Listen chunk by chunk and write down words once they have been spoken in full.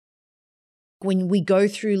when we go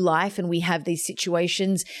through life and we have these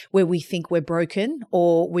situations where we think we're broken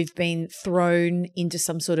or we've been thrown into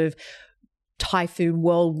some sort of typhoon,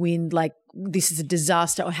 whirlwind, like this is a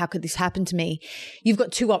disaster or how could this happen to me? You've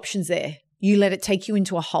got two options there. You let it take you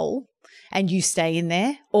into a hole and you stay in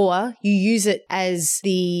there, or you use it as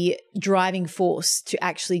the driving force to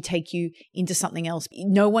actually take you into something else.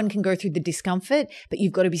 No one can go through the discomfort, but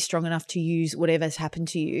you've got to be strong enough to use whatever's happened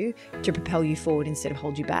to you to propel you forward instead of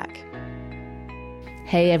hold you back.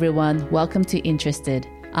 Hey everyone, welcome to Interested.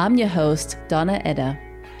 I'm your host, Donna Eder.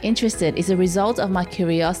 Interested is a result of my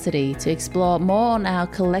curiosity to explore more on our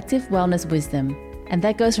collective wellness wisdom, and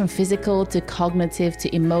that goes from physical to cognitive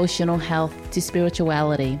to emotional health to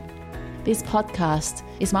spirituality. This podcast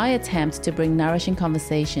is my attempt to bring nourishing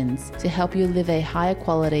conversations to help you live a higher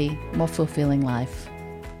quality, more fulfilling life.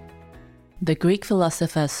 The Greek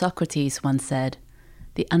philosopher Socrates once said,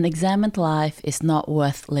 "The unexamined life is not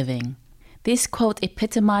worth living." This quote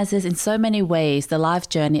epitomizes in so many ways the life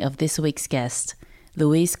journey of this week's guest,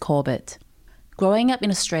 Louise Corbett. Growing up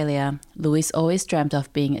in Australia, Louise always dreamt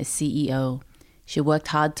of being a CEO. She worked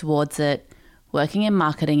hard towards it, working in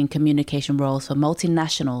marketing and communication roles for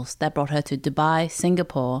multinationals that brought her to Dubai,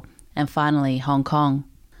 Singapore, and finally Hong Kong.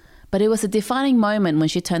 But it was a defining moment when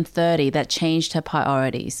she turned 30 that changed her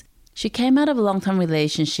priorities. She came out of a long-term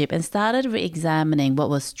relationship and started re-examining what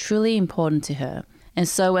was truly important to her. And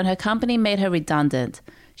so when her company made her redundant,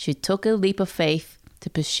 she took a leap of faith to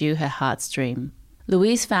pursue her heart's dream.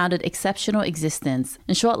 Louise founded Exceptional Existence,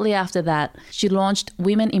 and shortly after that, she launched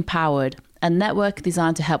Women Empowered, a network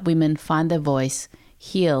designed to help women find their voice,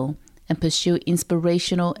 heal, and pursue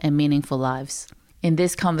inspirational and meaningful lives. In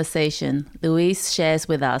this conversation, Louise shares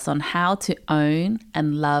with us on how to own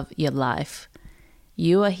and love your life.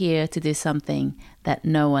 You are here to do something that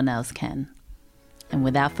no one else can. And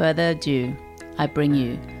without further ado, I bring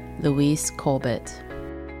you Louise Corbett.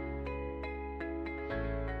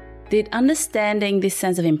 Did understanding this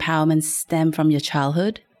sense of empowerment stem from your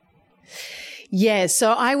childhood? Yeah,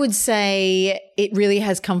 so I would say it really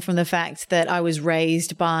has come from the fact that I was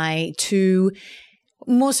raised by two,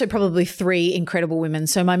 more so probably three incredible women.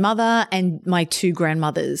 So my mother and my two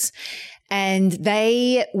grandmothers. And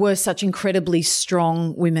they were such incredibly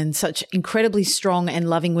strong women, such incredibly strong and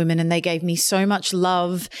loving women. And they gave me so much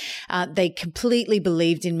love. They completely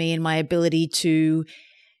believed in me and my ability to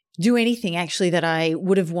do anything actually that I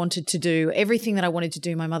would have wanted to do. Everything that I wanted to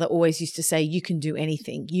do, my mother always used to say, you can do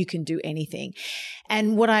anything. You can do anything.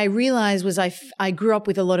 And what I realized was I grew up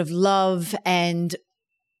with a lot of love and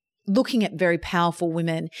looking at very powerful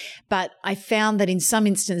women, but I found that in some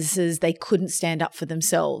instances they couldn't stand up for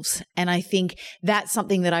themselves. And I think that's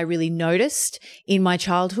something that I really noticed in my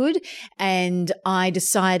childhood. And I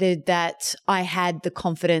decided that I had the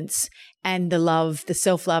confidence and the love, the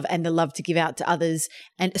self-love and the love to give out to others,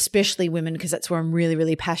 and especially women, because that's where I'm really,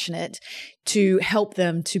 really passionate, to help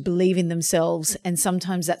them to believe in themselves. And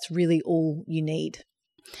sometimes that's really all you need.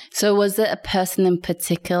 So was there a person in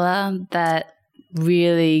particular that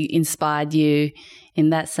really inspired you in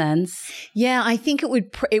that sense? Yeah, I think it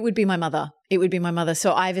would be my mother. It would be my mother.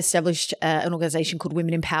 So I've established an organization called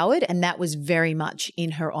Women Empowered, and that was very much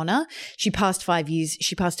in her honor. She passed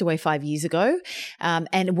away 5 years ago.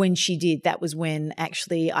 And when she did, that was when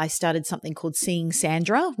actually I started something called Seeing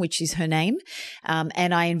Sandra, which is her name.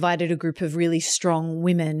 And I invited a group of really strong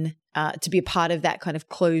women to be a part of that kind of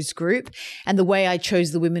closed group. And the way I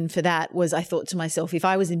chose the women for that was I thought to myself, if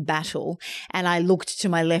I was in battle and I looked to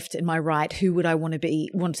my left and my right, who would I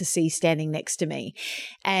want to see standing next to me?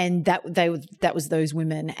 And that was those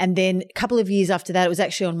women. And then a couple of years after that, it was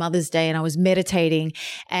actually on Mother's Day, and I was meditating,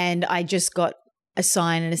 and I just got a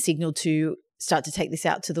sign and a signal to start to take this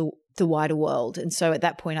out to the wider world. And so at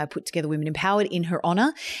that point, I put together Women Empowered in her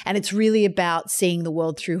honor. And it's really about seeing the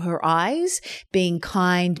world through her eyes, being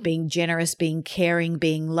kind, being generous, being caring,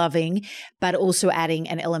 being loving, but also adding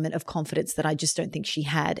an element of confidence that I just don't think she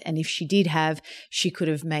had. And if she did have, she could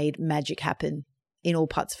have made magic happen in all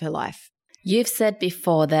parts of her life. You've said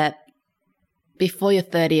before that before your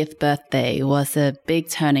 30th birthday was a big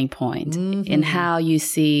turning point in how you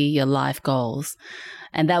see your life goals.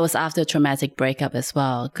 And that was after a traumatic breakup as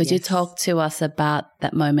well. Could you talk to us about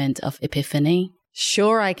that moment of epiphany?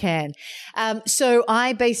 Sure, I can. So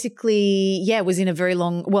I basically, was in a very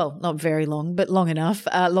long, well, not very long, but long enough,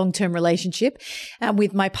 long-term relationship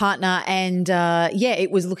with my partner. And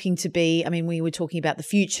it was looking to be, we were talking about the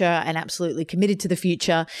future and absolutely committed to the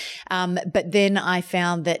future. But then I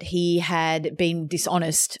found that he had been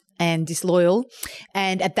dishonest and disloyal.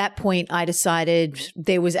 And at that point, I decided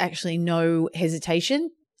there was actually no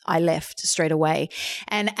hesitation. I left straight away.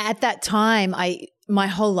 And at that time, my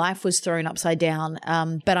whole life was thrown upside down.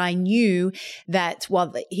 But I knew that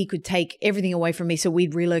while he could take everything away from me, so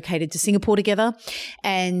we'd relocated to Singapore together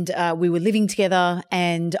and we were living together,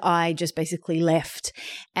 and I just basically left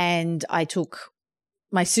and I took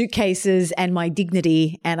my suitcases and my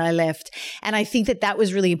dignity and I left. And I think that that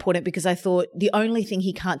was really important because I thought the only thing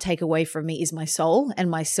he can't take away from me is my soul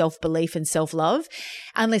and my self-belief and self-love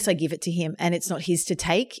unless I give it to him, and it's not his to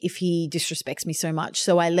take if he disrespects me so much.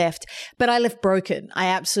 So I left, but I left broken. I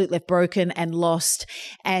absolutely left broken and lost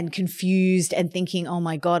and confused and thinking, oh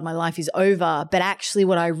my God, my life is over. But actually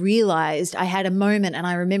what I realized, I had a moment and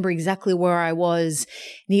I remember exactly where I was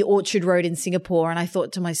near Orchard Road in Singapore. And I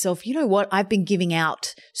thought to myself, you know what? I've been giving out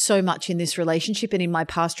so much in this relationship and in my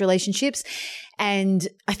past relationships. And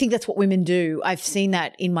I think that's what women do. I've seen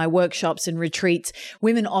that in my workshops and retreats.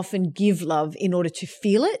 Women often give love in order to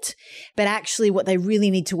feel it, but actually what they really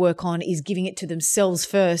need to work on is giving it to themselves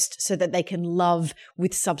first so that they can love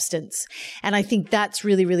with substance. And I think that's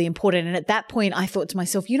really, really important. And at that point, I thought to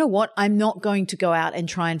myself, you know what? I'm not going to go out and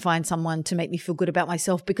try and find someone to make me feel good about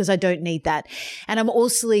myself because I don't need that. And I'm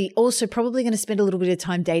also probably going to spend a little bit of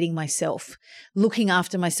time dating myself, looking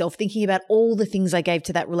after myself, thinking about all the things I gave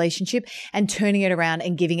to that relationship and turning it around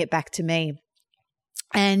and giving it back to me.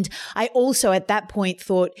 And I also at that point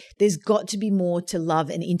thought there's got to be more to love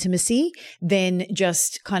and intimacy than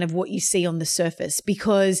just kind of what you see on the surface.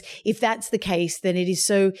 Because if that's the case, then it is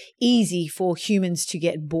so easy for humans to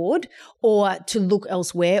get bored or to look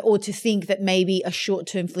elsewhere or to think that maybe a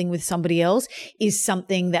short-term fling with somebody else is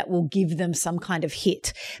something that will give them some kind of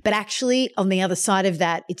hit. But actually on the other side of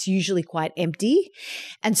that, it's usually quite empty.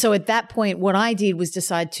 And so at that point, what I did was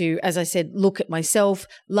decide to, as I said, look at myself,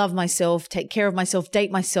 love myself, take care of myself, date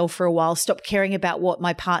myself for a while, stop caring about what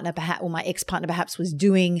my partner perhaps or my ex-partner perhaps was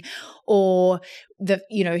doing or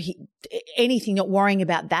anything, not worrying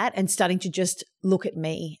about that and starting to just look at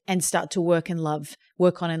me and start to work on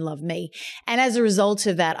and love me. And as a result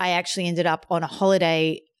of that, I actually ended up on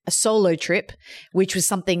a solo trip, which was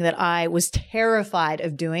something that I was terrified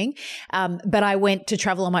of doing. But I went to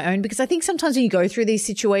travel on my own because I think sometimes when you go through these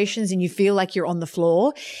situations and you feel like you're on the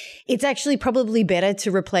floor, it's actually probably better to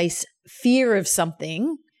replace fear of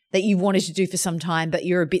something that you've wanted to do for some time, but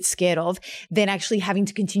you're a bit scared of, than actually having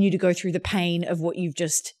to continue to go through the pain of what you've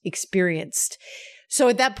just experienced. So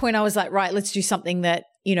at that point I was like, right, let's do something that,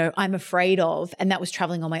 I'm afraid of. And that was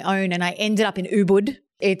traveling on my own. And I ended up in Ubud.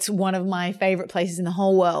 It's one of my favorite places in the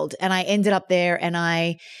whole world. And I ended up there and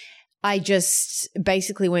I just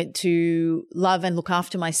basically went to love and look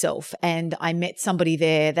after myself. And I met somebody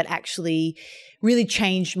there that actually really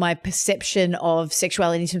changed my perception of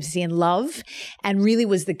sexuality, intimacy, and love, and really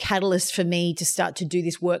was the catalyst for me to start to do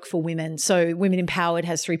this work for women. So Women Empowered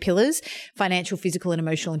has 3 pillars: financial, physical, and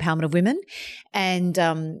emotional empowerment of women. And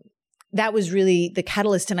that was really the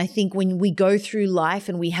catalyst. And I think when we go through life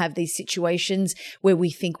and we have these situations where we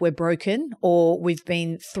think we're broken or we've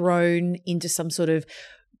been thrown into some sort of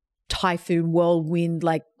typhoon, whirlwind,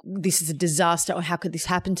 like this is a disaster or how could this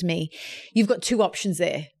happen to me? You've got 2 options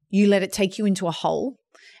there. You let it take you into a hole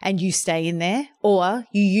and you stay in there, or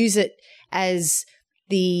you use it as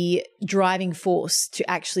the driving force to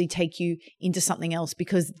actually take you into something else,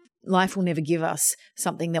 because life will never give us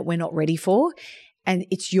something that we're not ready for. And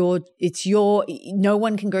no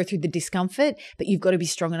one can go through the discomfort, but you've got to be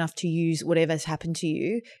strong enough to use whatever's happened to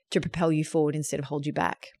you to propel you forward instead of hold you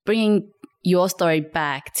back. Bringing your story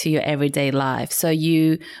back to your everyday life. So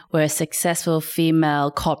you were a successful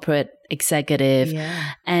female corporate executive,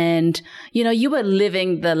 and, you were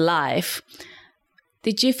living the life.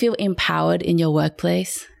 Did you feel empowered in your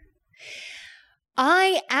workplace?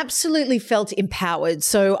 I absolutely felt empowered.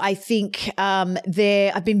 So I think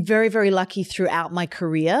I've been very, very lucky throughout my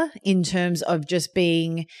career in terms of just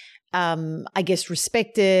being,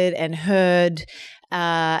 respected and heard.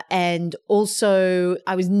 And also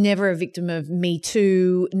I was never a victim of Me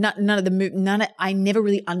Too. I never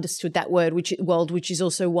really understood that which is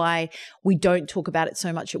also why we don't talk about it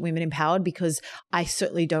so much at Women Empowered, because I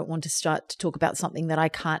certainly don't want to start to talk about something that I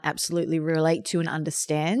can't absolutely relate to and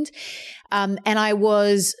understand. And I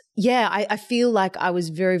feel like I was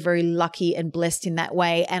very, very lucky and blessed in that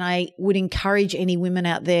way. And I would encourage any women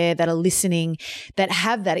out there that are listening that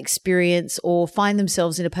have that experience or find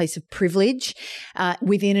themselves in a place of privilege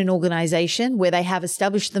within an organization where they have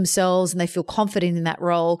established themselves and they feel confident in that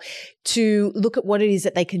role, to look at what it is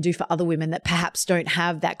that they can do for other women that perhaps don't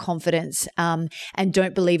have that confidence and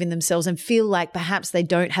don't believe in themselves and feel like perhaps they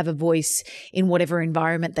don't have a voice in whatever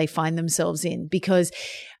environment they find themselves in. Because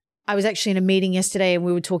I was actually in a meeting yesterday and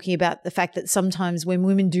we were talking about the fact that sometimes when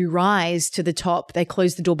women do rise to the top, they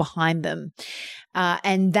close the door behind them.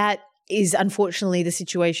 And that is unfortunately the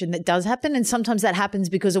situation that does happen. And sometimes that happens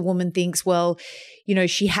because a woman thinks, well, you know,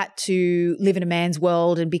 she had to live in a man's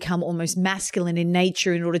world and become almost masculine in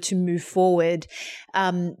nature in order to move forward.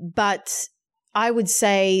 But I would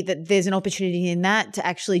say that there's an opportunity in that to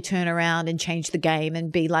actually turn around and change the game and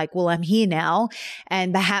be like, well, I'm here now.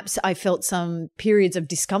 And perhaps I felt some periods of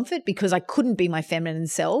discomfort because I couldn't be my feminine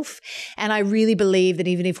self. And I really believe that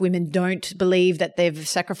even if women don't believe that they've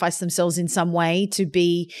sacrificed themselves in some way to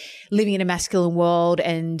be living in a masculine world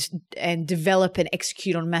and develop and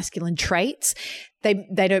execute on masculine traits,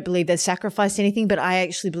 they don't believe they've sacrificed anything, but I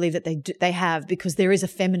actually believe that they have, because there is a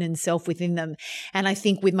feminine self within them. And I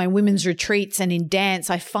think with my women's retreats and in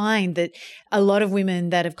dance, I find that a lot of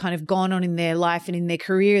women that have kind of gone on in their life and in their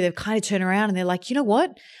career, they've kind of turned around and they're like, you know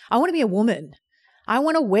what? I want to be a woman. I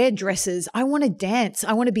want to wear dresses. I want to dance.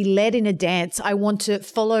 I want to be led in a dance. I want to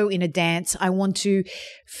follow in a dance. I want to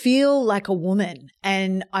feel like a woman,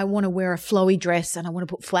 and I want to wear a flowy dress, and I want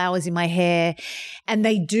to put flowers in my hair. And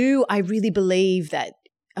they do. I really believe that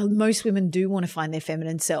most women do want to find their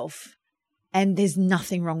feminine self, and there's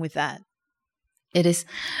nothing wrong with that. It is.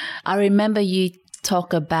 I remember you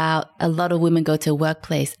talk about a lot of women go to a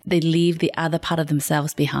workplace, they leave the other part of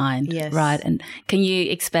themselves behind. Yes. Right. And can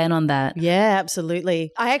you expand on that? Yeah,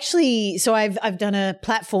 absolutely. I've done a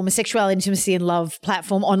platform, a sexuality, intimacy and love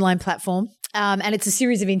platform, online platform. And it's a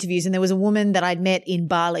series of interviews. And there was a woman that I'd met in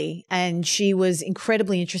Bali, and she was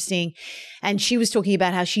incredibly interesting. And she was talking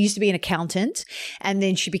about how she used to be an accountant and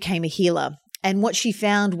then she became a healer. And what she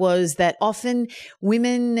found was that often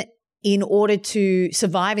women, in order to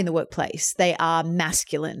survive in the workplace, they are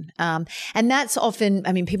masculine. And that's often,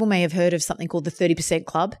 I mean, people may have heard of something called the 30%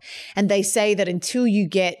 Club. And they say that until you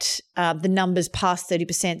get the numbers past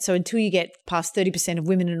 30%, so until you get past 30% of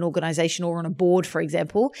women in an organization or on a board, for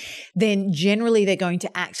example, then generally they're going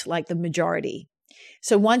to act like the majority.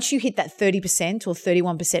 So once you hit that 30% or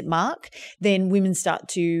 31% mark, then women start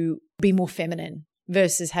to be more feminine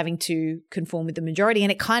versus having to conform with the majority. And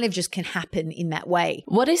it kind of just can happen in that way.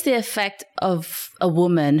 What is the effect of a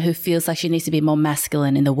woman who feels like she needs to be more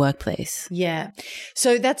masculine in the workplace? Yeah.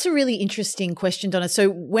 So that's a really interesting question, Donna. So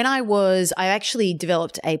when I actually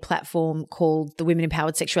developed a platform called the Women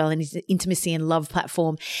Empowered Sexuality, Intimacy and Love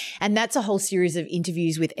platform. And that's a whole series of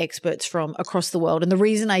interviews with experts from across the world. And the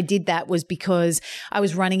reason I did that was because I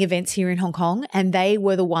was running events here in Hong Kong, and they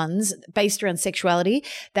were the ones based around sexuality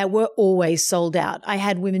that were always sold out. I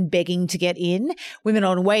had women begging to get in, women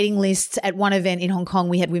on waiting lists. At one event in Hong Kong,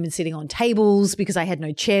 we had women sitting on tables because I had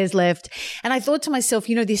no chairs left. And I thought to myself,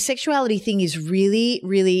 you know, this sexuality thing is really,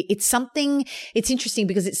 really, it's interesting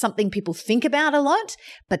because it's something people think about a lot,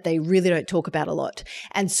 but they really don't talk about a lot.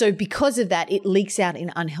 And so because of that, it leaks out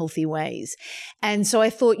in unhealthy ways. And so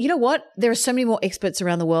I thought, you know what? There are so many more experts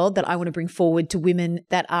around the world that I want to bring forward to women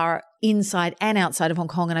that are inside and outside of Hong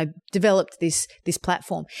Kong. And I developed this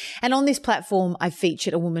platform. And on this platform, I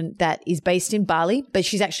featured a woman that is based in Bali, but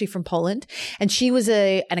she's actually from Poland. And she was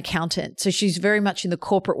an accountant. So she's very much in the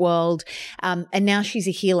corporate world. And now she's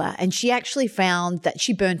a healer. And she actually found that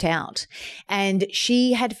she burnt out. And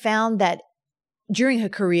she had found that during her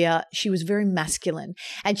career, she was very masculine,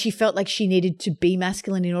 and she felt like she needed to be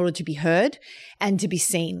masculine in order to be heard and to be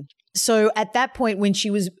seen. So at that point, when she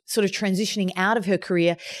was sort of transitioning out of her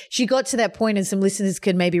career, she got to that point, and some listeners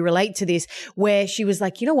can maybe relate to this, where she was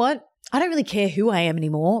like, you know what? I don't really care who I am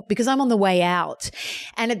anymore because I'm on the way out.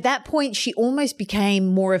 And at that point, she almost became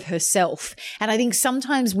more of herself. And I think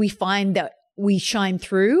sometimes we find that we shine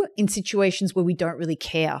through in situations where we don't really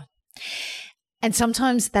care. And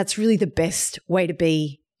sometimes that's really the best way to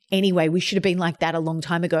be anyway. We should have been like that a long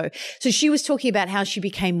time ago. So she was talking about how she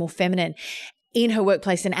became more feminine in her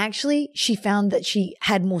workplace. And actually, she found that she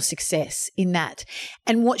had more success in that.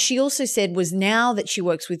 And what she also said was, now that she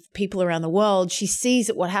works with people around the world, she sees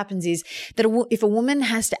that what happens is that if a woman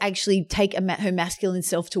has to actually take her masculine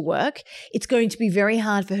self to work, it's going to be very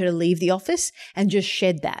hard for her to leave the office and just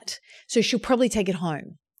shed that. So she'll probably take it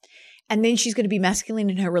home. And then she's going to be masculine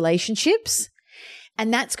in her relationships.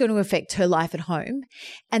 And that's going to affect her life at home.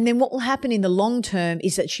 And then what will happen in the long term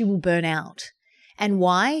is that she will burn out. And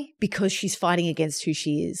why? Because she's fighting against who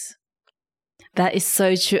she is. That is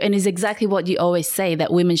so true. And it's exactly what you always say,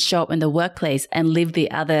 that women show up in the workplace and live the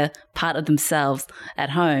other part of themselves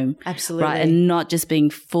at home. Absolutely. Right? And not just being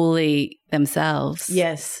fully themselves.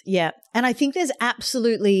 Yes. Yeah. And I think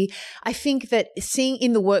I think that seeing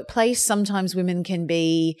in the workplace, sometimes women can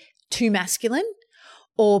be too masculine,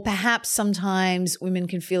 Or perhaps sometimes women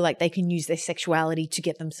can feel like they can use their sexuality to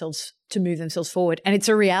get themselves, to move themselves forward. And it's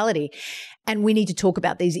a reality. And we need to talk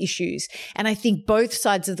about these issues. And I think both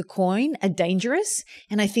sides of the coin are dangerous.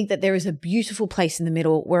 And I think that there is a beautiful place in the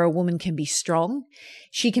middle where a woman can be strong.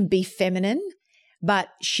 She can be feminine, but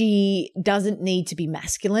she doesn't need to be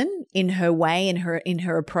masculine in her way, in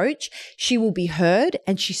her approach. She will be heard,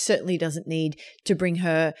 and she certainly doesn't need to bring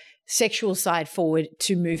her sexual side forward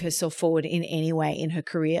to move herself forward in any way in her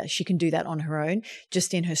career. She can do that on her own,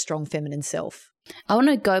 just in her strong feminine self. I want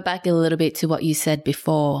to go back a little bit to what you said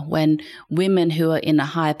before, when women who are in a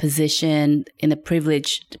higher position, in a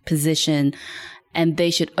privileged position, and they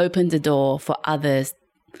should open the door for others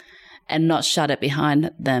and not shut it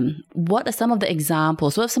behind them. What are some of the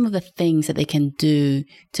examples? What are some of the things that they can do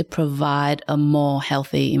to provide a more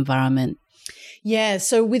healthy environment? Yeah.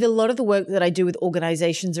 So with a lot of the work that I do with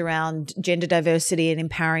organizations around gender diversity and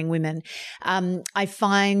empowering women, I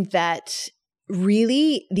find that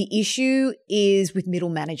really the issue is with middle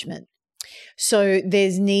management. So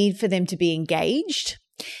there's need for them to be engaged.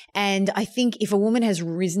 And I think if a woman has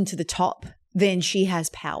risen to the top, then she has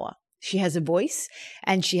power. She has a voice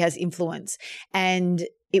and she has influence. And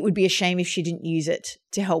it would be a shame if she didn't use it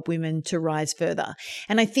to help women to rise further.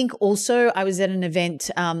 And I think also I was at an event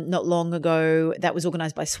not long ago that was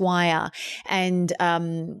organized by Swire, and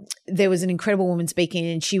there was an incredible woman speaking,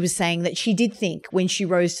 and she was saying that she did think when she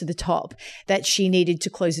rose to the top that she needed to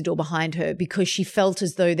close the door behind her because she felt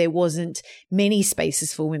as though there wasn't many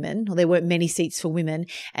spaces for women, or there weren't many seats for women,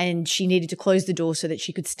 and she needed to close the door so that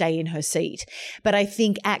she could stay in her seat. But I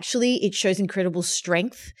think actually it shows incredible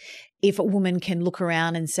strength if a woman can look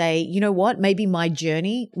around and say, you know what, maybe my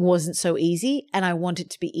journey wasn't so easy and I want it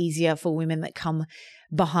to be easier for women that come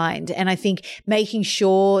behind. And I think making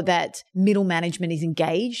sure that middle management is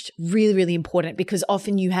engaged, really, really important, because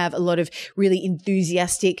often you have a lot of really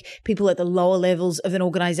enthusiastic people at the lower levels of an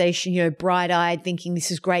organization, you know, bright-eyed, thinking this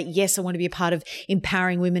is great. Yes, I want to be a part of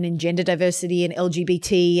empowering women and gender diversity and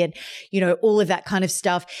LGBT and, you know, all of that kind of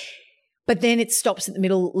stuff. But then it stops at the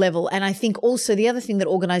middle level. And I think also the other thing that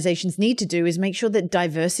organizations need to do is make sure that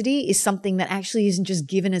diversity is something that actually isn't just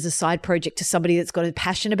given as a side project to somebody that's got a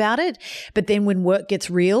passion about it. But then when work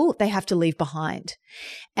gets real, they have to leave behind.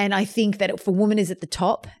 And I think that if a woman is at the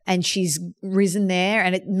top and she's risen there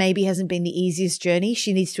and it maybe hasn't been the easiest journey,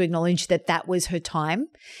 she needs to acknowledge that that was her time.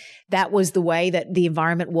 That was the way that the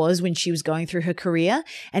environment was when she was going through her career.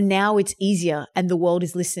 And now it's easier and the world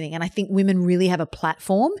is listening. And I think women really have a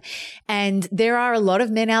platform. And there are a lot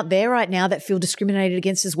of men out there right now that feel discriminated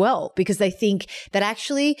against as well, because they think that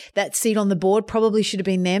actually that seat on the board probably should have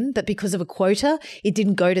been them, but because of a quota, it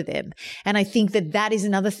didn't go to them. And I think that that is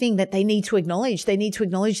another thing that they need to acknowledge. They need to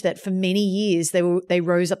acknowledge that for many years they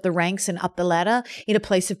rose up the ranks and up the ladder in a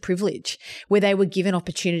place of privilege where they were given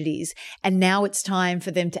opportunities. And now it's time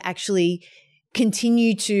for them to actually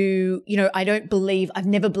continue to, you know, I've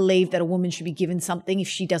never believed that a woman should be given something if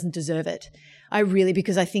she doesn't deserve it.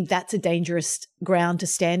 Because I think that's a dangerous ground to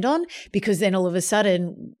stand on, because then all of a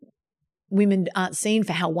sudden women aren't seen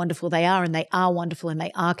for how wonderful they are, and they are wonderful and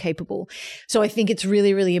they are capable. So I think it's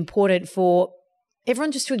really, really important for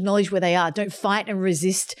everyone just to acknowledge where they are. Don't fight and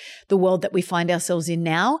resist the world that we find ourselves in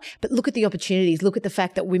now, but look at the opportunities. Look at the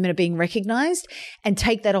fact that women are being recognized and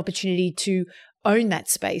take that opportunity to own that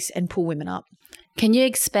space and pull women up. Can you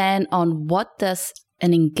expand on what does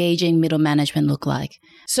an engaging middle management look like?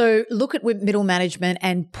 So look at middle management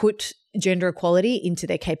and put gender equality into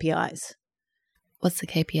their KPIs. What's the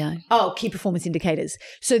KPI? Oh, key performance indicators.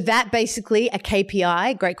 So that basically a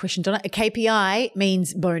KPI, great question, Donna. A KPI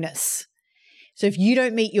means bonus. So if you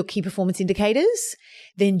don't meet your key performance indicators,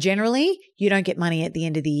 then generally you don't get money at the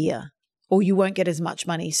end of the year, or you won't get as much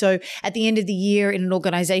money. So at the end of the year in an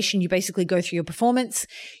organization, you basically go through your performance.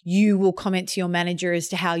 You will comment to your manager as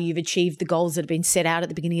to how you've achieved the goals that have been set out at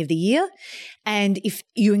the beginning of the year. And if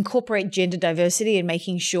you incorporate gender diversity and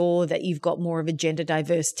making sure that you've got more of a gender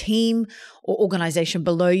diverse team or organization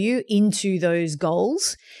below you into those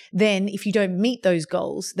goals, then if you don't meet those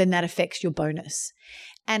goals, then that affects your bonus.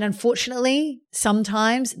 And unfortunately,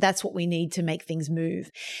 sometimes that's what we need to make things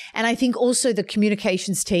move. And I think also the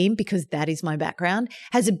communications team, because that is my background,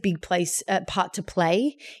 has a big part to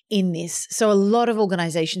play in this. So a lot of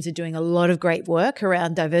organizations are doing a lot of great work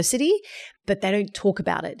around diversity, but they don't talk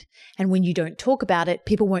about it. And when you don't talk about it,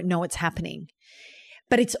 people won't know it's happening.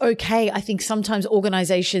 But it's okay. I think sometimes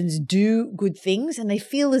organizations do good things and they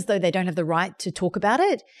feel as though they don't have the right to talk about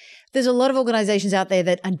it. There's a lot of organizations out there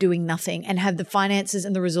that are doing nothing and have the finances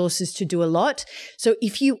and the resources to do a lot. So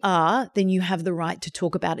if you are, then you have the right to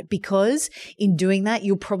talk about it, because in doing that,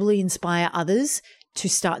 you'll probably inspire others to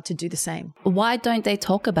start to do the same. Why don't they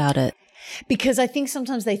talk about it? Because I think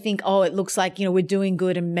sometimes they think, oh, it looks like, we're doing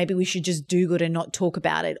good and maybe we should just do good and not talk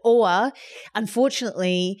about it. Or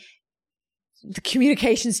unfortunately, the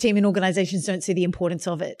communications team in organizations don't see the importance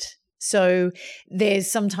of it. So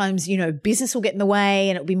there's sometimes, business will get in the way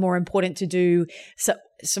and it'll be more important to do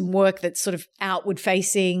some work that's sort of outward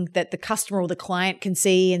facing that the customer or the client can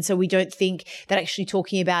see. And so we don't think that actually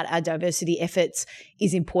talking about our diversity efforts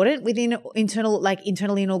is important within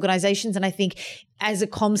internally in organizations. And I think as a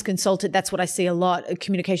comms consultant, that's what I see a lot, a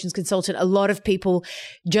communications consultant, a lot of people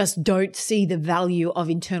just don't see the value of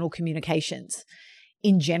internal communications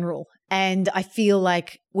in general. And I feel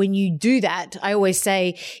like when you do that, I always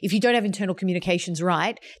say, if you don't have internal communications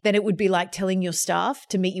right, then it would be like telling your staff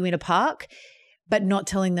to meet you in a park, but not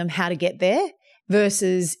telling them how to get there.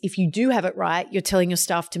 Versus if you do have it right, you're telling your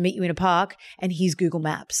staff to meet you in a park and here's Google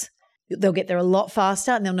Maps. They'll get there a lot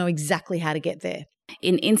faster and they'll know exactly how to get there.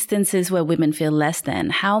 In instances where women feel less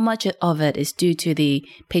than, how much of it is due to the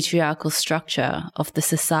patriarchal structure of the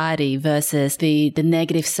society versus the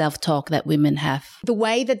negative self-talk that women have? The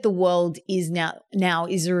way that the world is now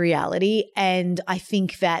is a reality. And I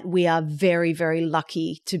think that we are very, very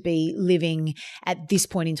lucky to be living at this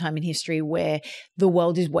point in time in history where the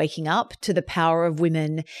world is waking up to the power of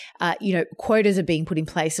women. Quotas are being put in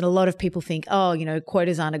place. And a lot of people think,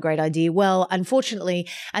 quotas aren't a great idea. Well, unfortunately,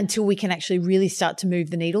 until we can actually really start to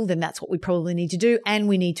move the needle, then that's what we probably need to do. And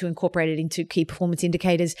we need to incorporate it into key performance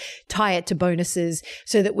indicators, tie it to bonuses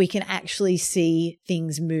so that we can actually see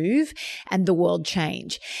things move and the world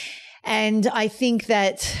change. And I think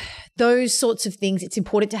that those sorts of things, it's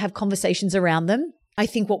important to have conversations around them. I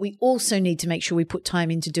think what we also need to make sure we put time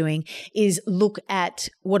into doing is look at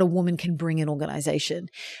what a woman can bring an organization.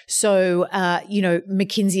 So,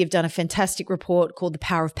 McKinsey have done a fantastic report called The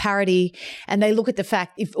Power of Parity, and they look at the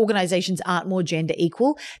fact if organizations aren't more gender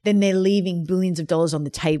equal, then they're leaving billions of dollars on the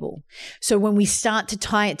table. So when we start to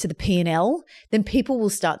tie it to the P&L, then people will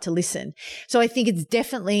start to listen. So I think it's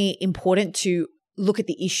definitely important to look at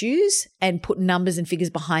the issues and put numbers and figures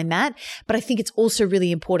behind that. But I think it's also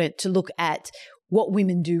really important to look at what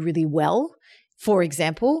women do really well. For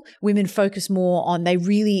example, women focus more on,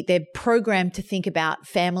 they're programmed to think about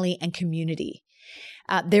family and community.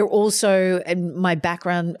 They're also, in my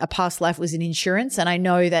background, a past life was in insurance, and I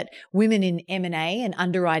know that women in M&A and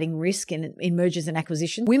underwriting risk and in mergers and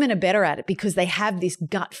acquisitions, women are better at it because they have this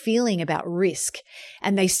gut feeling about risk,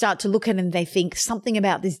 and they start to look at it and they think something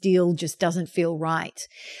about this deal just doesn't feel right.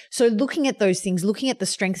 So looking at those things, looking at the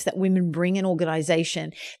strengths that women bring in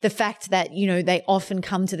organization, the fact that, they often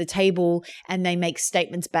come to the table and they make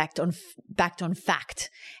statements backed on fact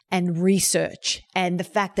and research, and the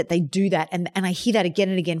fact that they do that. And I hear that again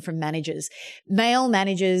and again from managers. Male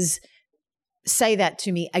managers say that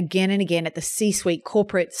to me again and again at the C-suite,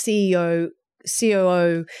 corporate CEO,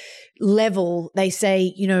 COO level. They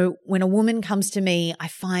say, when a woman comes to me, I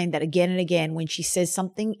find that again and again, when she says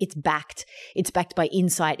something, it's backed by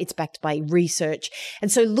insight, it's backed by research.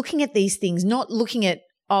 And so looking at these things, not looking at,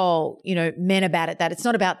 men are bad at that. It's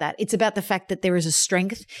not about that. It's about the fact that there is a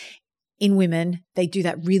strength in women. They do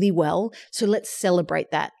that really well. So let's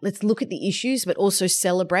celebrate that. Let's look at the issues, but also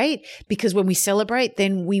celebrate, because when we celebrate,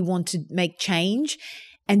 then we want to make change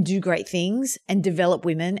and do great things and develop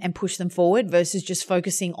women and push them forward versus just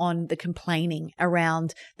focusing on the complaining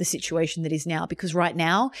around the situation that is now. Because right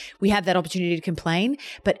now we have that opportunity to complain,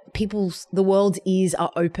 but the world's ears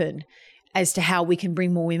are open as to how we can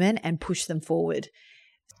bring more women and push them forward.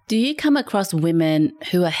 Do you come across women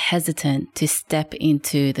who are hesitant to step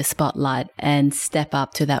into the spotlight and step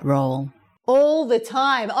up to that role? All the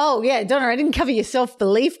time. Oh yeah, Donna, I didn't cover your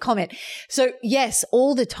self-belief comment. So yes,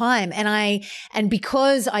 all the time. And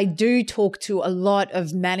because I do talk to a lot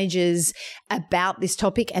of managers about this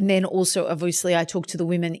topic, and then also obviously I talk to the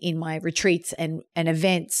women in my retreats and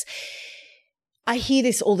events, I hear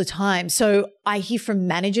this all the time. So I hear from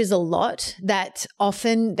managers a lot that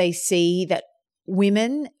often they see that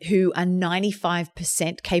women who are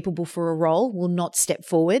 95% capable for a role will not step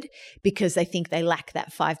forward because they think they lack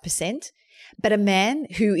that 5%. But a man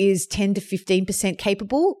who is 10 to 15%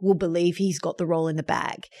 capable will believe he's got the role in the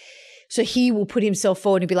bag. So he will put himself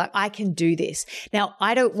forward and be like, I can do this. Now,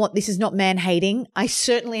 this is not man hating. I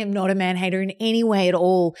certainly am not a man hater in any way at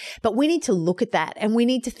all. But we need to look at that and we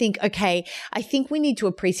need to think, okay, I think we need to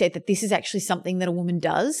appreciate that this is actually something that a woman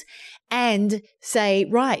does and say,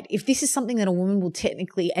 right, if this is something that a woman will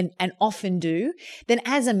technically and often do, then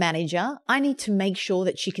as a manager, I need to make sure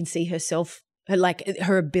that she can see herself,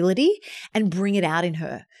 her ability, and bring it out in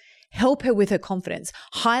her. help her with her confidence,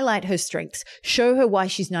 highlight her strengths, show her why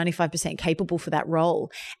she's 95% capable for that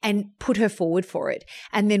role, and put her forward for it.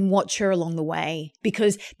 And then watch her along the way,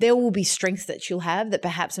 because there will be strengths that she'll have that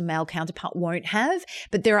perhaps a male counterpart won't have,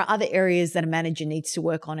 but there are other areas that a manager needs to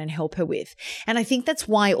work on and help her with. And I think that's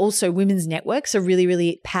why also women's networks are really,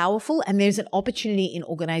 really powerful. And there's an opportunity in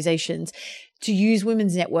organizations to use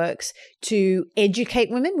women's networks to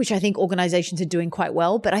educate women, which I think organizations are doing quite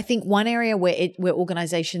well. But I think one area where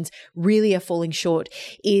organizations really are falling short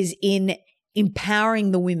is in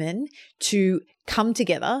empowering the women to come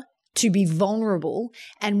together, to be vulnerable,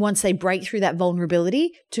 and once they break through that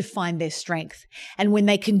vulnerability, to find their strength. And when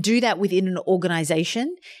they can do that within an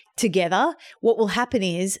organization together, what will happen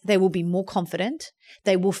is they will be more confident,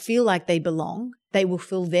 they will feel like they belong, they will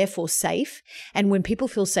feel therefore safe. And when people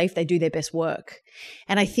feel safe, they do their best work.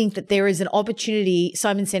 And I think that there is an opportunity.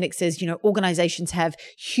 Simon Sinek says, organizations have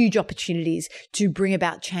huge opportunities to bring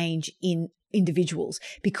about change in individuals,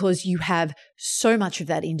 because you have so much of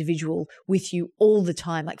that individual with you all the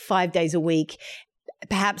time, like 5 days a week,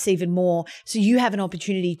 perhaps even more. So you have an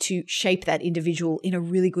opportunity to shape that individual in a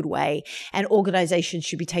really good way. And organizations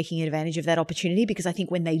should be taking advantage of that opportunity, because I think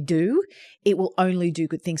when they do, it will only do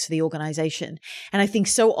good things for the organization. And I think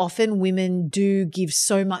so often women do give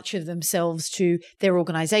so much of themselves to their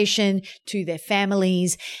organization, to their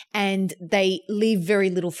families, and they leave very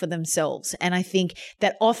little for themselves. And I think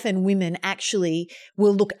that often women actually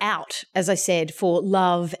will look out, as I said, for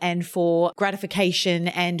love and for gratification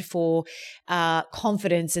and for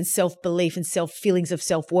confidence and self-belief and feelings of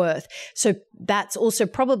self-worth. So that's also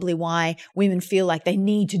probably why women feel like they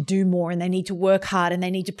need to do more and they need to work hard and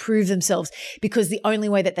they need to prove themselves, because the only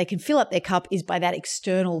way that they can fill up their cup is by that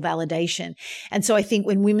external validation. And so I think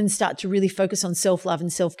when women start to really focus on self-love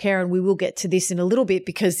and self-care, and we will get to this in a little bit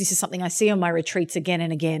because this is something I see on my retreats again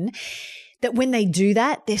and again, that when they do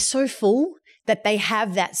that, they're so full that they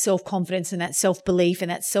have that self-confidence and that self-belief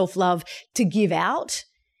and that self-love to give out,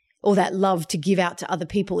 or that love to give out to other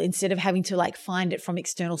people, instead of having to find it from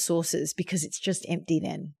external sources, because it's just empty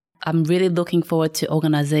then. I'm really looking forward to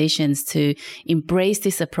organizations to embrace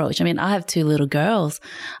this approach. I mean, I have 2 little girls.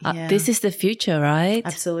 This is the future, right?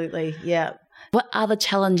 Absolutely. Yeah. What other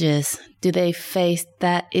challenges do they face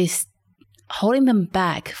that is holding them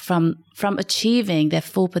back from achieving their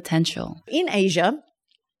full potential? In Asia,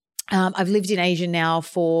 I've lived in Asia now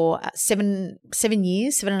for 7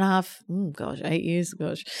 years, 7.5, 8 years,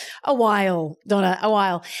 a while, Donna, a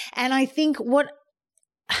while. And I think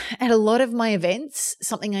at a lot of my events,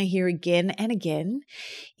 something I hear again and again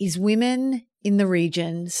is women in the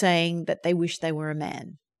region saying that they wish they were a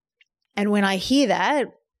man. And when I hear that,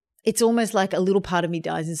 it's almost like a little part of me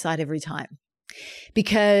dies inside every time,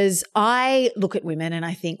 because I look at women and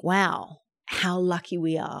I think, wow, how lucky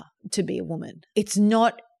we are to be a woman. It's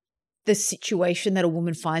not the situation that a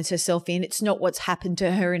woman finds herself in. It's not what's happened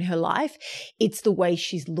to her in her life. It's the way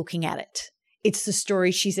she's looking at it. It's the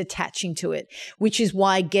story she's attaching to it, which is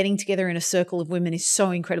why getting together in a circle of women is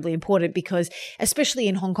so incredibly important, because especially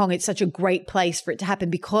in Hong Kong, it's such a great place for it to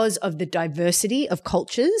happen because of the diversity of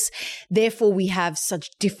cultures. Therefore, we have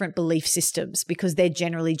such different belief systems because they're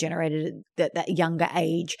generally generated at that younger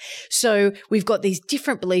age. So we've got these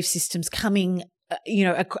different belief systems coming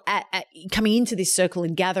into this circle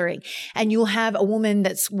and gathering, and you'll have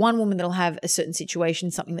one woman that'll have a certain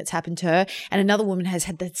situation, something that's happened to her, and another woman has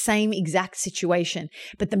had the same exact situation,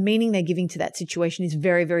 but the meaning they're giving to that situation is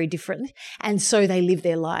very, very different. And so they live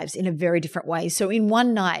their lives in a very different way. So in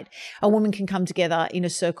one night, a woman can come together in a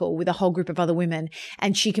circle with a whole group of other women,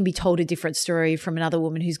 and she can be told a different story from another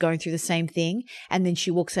woman who's going through the same thing. And then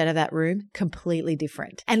she walks out of that room completely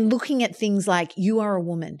different. And looking at things like, you are a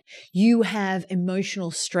woman, you have emotional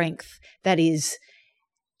strength that is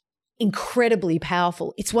incredibly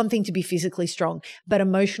powerful. It's one thing to be physically strong, but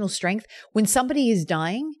emotional strength, when somebody is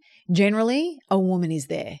dying, generally a woman is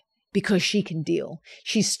there because she can deal.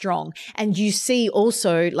 She's strong. And you see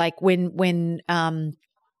also, like when on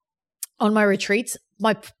my retreats,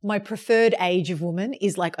 my preferred age of woman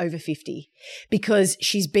is like over 50, because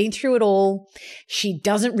she's been through it all. She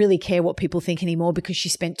doesn't really care what people think anymore because she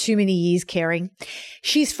spent too many years caring.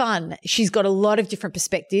 She's fun. She's got a lot of different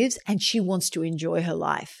perspectives and she wants to enjoy her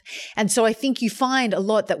life. And so I think you find a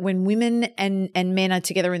lot that when women and men are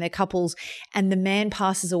together in their couples and the man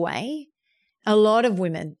passes away, A lot of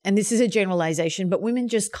women, and this is a generalization, but women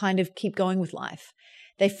just kind of keep going with life.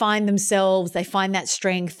 They find themselves, they find that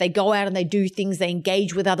strength, they go out and they do things, they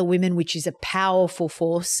engage with other women, which is a powerful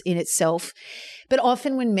force in itself. But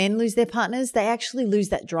often when men lose their partners, they actually lose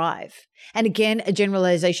that drive. And again, a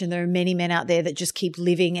generalization, there are many men out there that just keep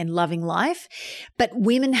living and loving life. But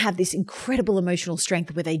women have this incredible emotional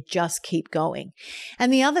strength where they just keep going.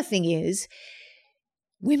 And the other thing is,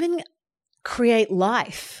 women create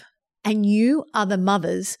life, and you are the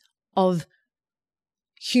mothers of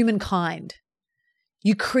humankind.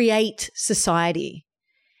 You create society.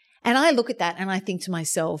 And I look at that and I think to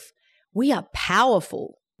myself, we are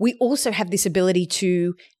powerful. We also have this ability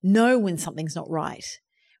to know when something's not right.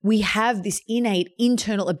 We have this innate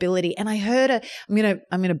internal ability. And I heard I'm going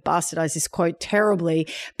to bastardize this quote terribly,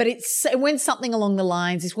 but it went something along the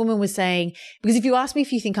lines, this woman was saying, because if you ask me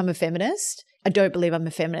if you think I'm a feminist, I don't believe I'm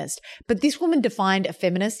a feminist. But this woman defined a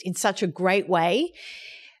feminist in such a great way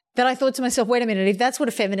that I thought to myself, wait a minute, if that's what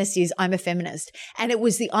a feminist is, I'm a feminist. And it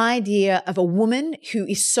was the idea of a woman who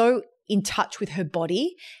is so in touch with her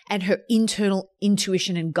body and her internal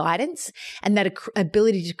intuition and guidance, and that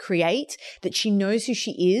ability to create, that she knows who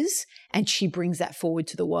she is and she brings that forward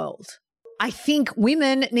to the world. I think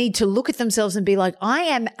women need to look at themselves and be like, I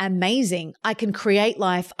am amazing. I can create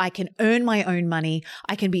life. I can earn my own money.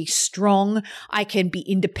 I can be strong. I can be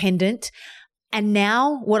independent. And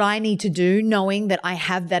now what I need to do, knowing that I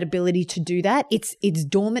have that ability to do that, it's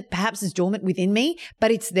dormant, perhaps it's dormant within me, but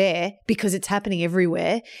it's there because it's happening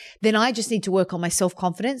everywhere. Then I just need to work on my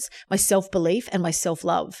self-confidence, my self-belief, and my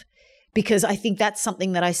self-love. Because I think that's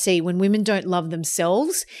something that I see when women don't love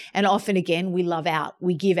themselves. And often again, we love out,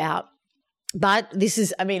 we give out. But this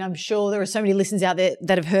is, I'm sure there are so many listeners out there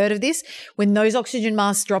that have heard of this. When those oxygen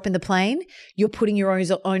masks drop in the plane, you're putting your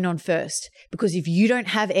own on first. Because if you don't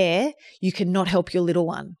have air, you cannot help your little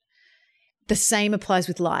one. The same applies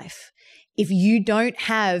with life. If you don't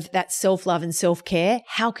have that self-love and self-care,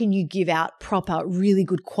 how can you give out proper, really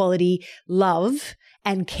good quality love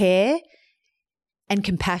and care and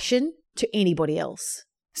compassion to anybody else?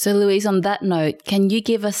 So Louise, on that note, can you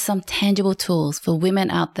give us some tangible tools for women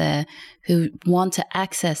out there who want to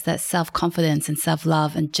access that self-confidence and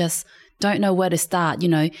self-love and just don't know where to start?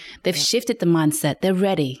 They've shifted the mindset. They're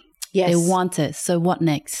ready. Yes. They want it. So what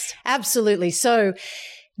next? Absolutely. So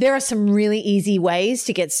there are some really easy ways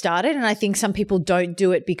to get started. And I think some people don't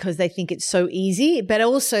do it because they think it's so easy, but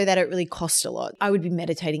also that it really costs a lot. I would be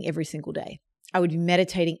meditating every single day.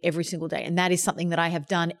 And that is something that I have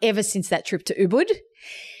done ever since that trip to Ubud.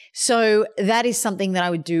 So that is something that I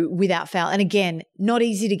would do without fail. And again, not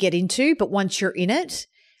easy to get into, but once you're in it,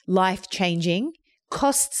 life-changing,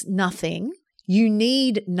 costs nothing. You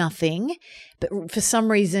need nothing, but for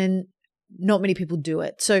some reason, not many people do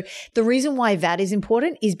it. So the reason why that is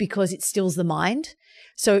important is because it stills the mind.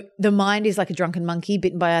 So the mind is like a drunken monkey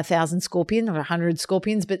bitten by 1,000 scorpions or 100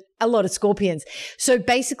 scorpions, but a lot of scorpions. So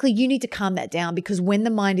basically you need to calm that down, because when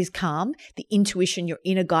the mind is calm, the intuition, your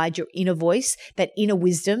inner guide, your inner voice, that inner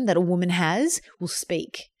wisdom that a woman has will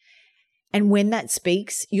speak. And when that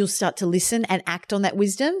speaks, you'll start to listen and act on that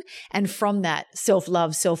wisdom. And from that,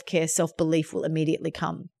 self-love, self-care, self-belief will immediately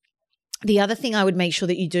come. The other thing I would make sure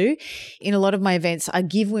that you do in a lot of my events, I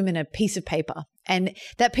give women a piece of paper, and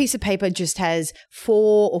that piece of paper just has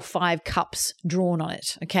 4 or 5 cups drawn on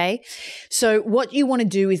it. Okay. So what you want to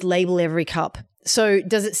do is label every cup. So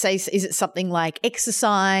does it say, is it something like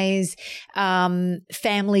exercise,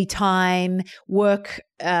 family time, work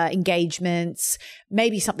engagements,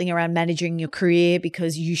 maybe something around managing your career,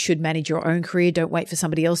 because you should manage your own career. Don't wait for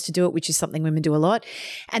somebody else to do it, which is something women do a lot.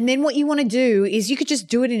 And then what you want to do is you could just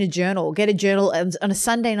do it in a journal, get a journal on a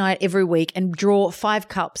Sunday night every week and draw 5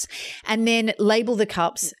 cups, and then label the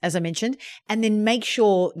cups, as I mentioned, and then make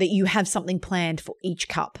sure that you have something planned for each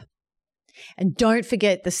cup. And don't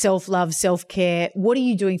forget the self-love, self-care. What are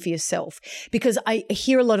you doing for yourself? Because I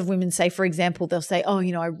hear a lot of women say, for example, they'll say, oh,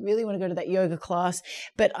 I really want to go to that yoga class,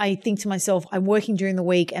 but I think to myself, I'm working during the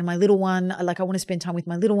week and my little one, I want to spend time with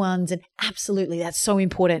my little ones. And absolutely, that's so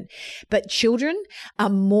important. But children are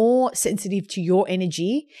more sensitive to your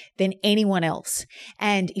energy than anyone else.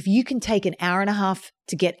 And if you can take an hour and a half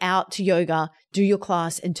to get out to yoga, do your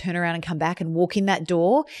class and turn around and come back and walk in that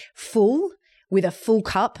door with a full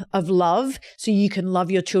cup of love, so you can love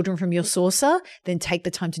your children from your saucer, then take the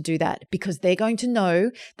time to do that, because they're going to know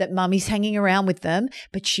that mummy's hanging around with them,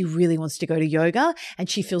 but she really wants to go to yoga and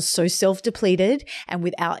she feels so self-depleted and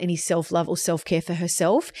without any self-love or self-care for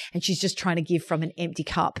herself, and she's just trying to give from an empty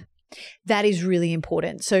cup. That is really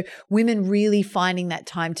important. So women really finding that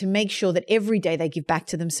time to make sure that every day they give back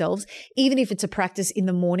to themselves, even if it's a practice in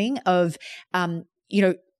the morning of,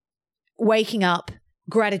 waking up,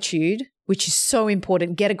 gratitude, which is so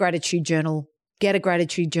important. Get a gratitude journal. Get a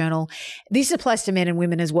gratitude journal. This applies to men and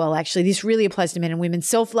women as well, actually. This really applies to men and women.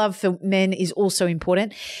 Self-love for men is also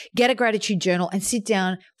important. Get a gratitude journal and sit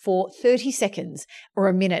down for 30 seconds or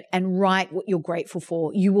a minute and write what you're grateful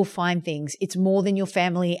for. You will find things. It's more than your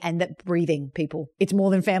family and that breathing, people. It's more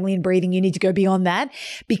than family and breathing. You need to go beyond that,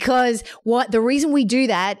 because the reason we do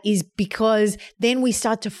that is because then we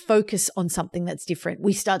start to focus on something that's different.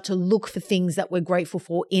 We start to look for things that we're grateful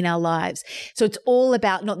for in our lives. So it's all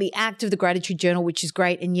about not the act of the gratitude journal, which is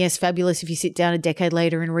great and yes, fabulous if you sit down a decade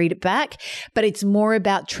later and read it back, but it's more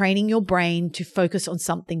about training your brain to focus on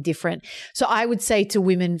something different. So I would say to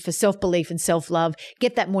women, for self-belief and self-love,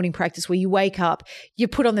 get that morning practice where you wake up, you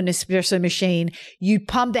put on the Nespresso machine, you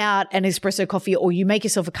pump out an espresso coffee or you make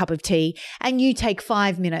yourself a cup of tea and you take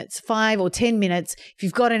 5 minutes, 5 or 10 minutes. If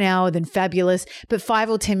you've got an hour, then fabulous, but 5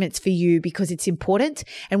 or 10 minutes for you because it's important.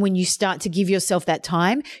 And when you start to give yourself that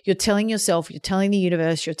time, you're telling yourself, you're telling the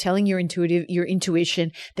universe, you're telling your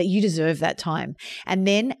intuition that you deserve that time. And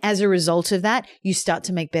then as a result of that, you start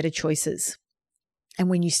to make better choices. And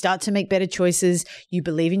when you start to make better choices, you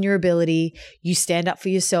believe in your ability, you stand up for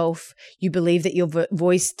yourself, you believe that your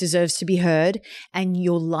voice deserves to be heard, and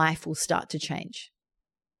your life will start to change.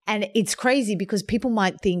 And it's crazy because people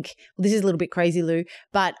might think, well, this is a little bit crazy, Lou,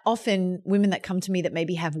 but often women that come to me that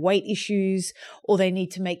maybe have weight issues or they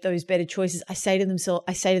need to make those better choices, I say to them,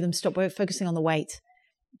 stop focusing on the weight.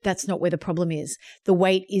 That's not where the problem is. The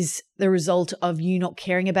weight is the result of you not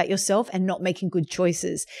caring about yourself and not making good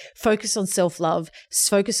choices. Focus on self-love,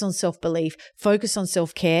 focus on self-belief, focus on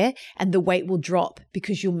self-care, and the weight will drop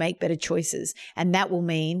because you'll make better choices. And that will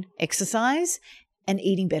mean exercise and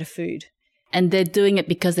eating better food. And they're doing it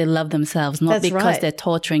because they love themselves, not because they're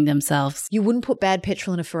torturing themselves. You wouldn't put bad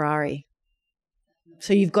petrol in a Ferrari.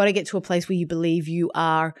 So you've got to get to a place where you believe you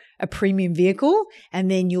are a premium vehicle, and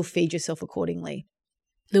then you'll feed yourself accordingly.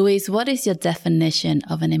 Louise, what is your definition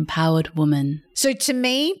of an empowered woman? So to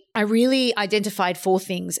me, I really identified 4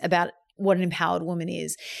 things about what an empowered woman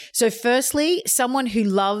is. So firstly, someone who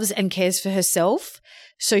loves and cares for herself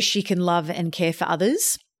so she can love and care for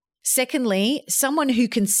others. Secondly, someone who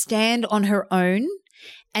can stand on her own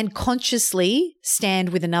and consciously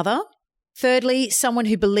stand with another. Thirdly, someone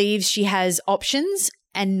who believes she has options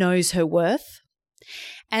and knows her worth.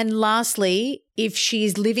 And lastly, if she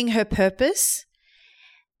is living her purpose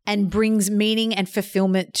and brings meaning and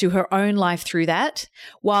fulfillment to her own life through that,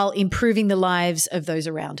 while improving the lives of those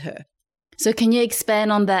around her. So can you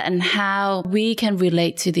expand on that and how we can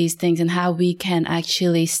relate to these things and how we can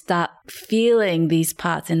actually start feeling these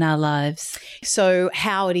parts in our lives? So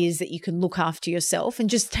how it is that you can look after yourself and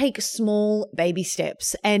just take small baby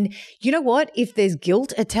steps. And you know what? If there's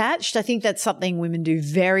guilt attached, I think that's something women do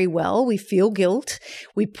very well. We feel guilt.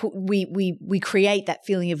 We create that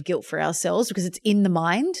feeling of guilt for ourselves because it's in the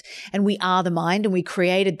mind, and we are the mind, and we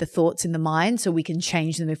created the thoughts in the mind so we can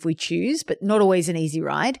change them if we choose, but not always an easy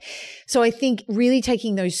ride. So I think really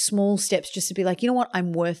taking those small steps just to be like, you know what,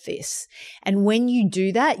 I'm worth this. And when you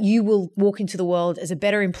do that, you will walk into the world as a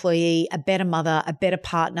better employee, a better mother, a better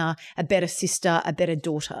partner, a better sister, a better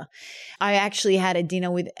daughter. I actually had a dinner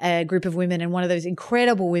with a group of women, and one of those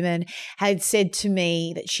incredible women had said to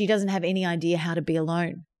me that she doesn't have any idea how to be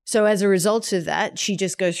alone. So as a result of that, she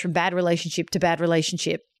just goes from bad relationship to bad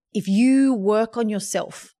relationship. If you work on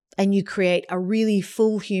yourself and you create a really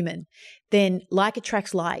full human, then like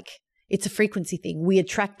attracts like. It's a frequency thing. We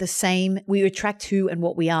attract the same. We attract who and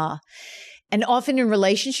what we are. And often in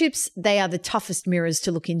relationships, they are the toughest mirrors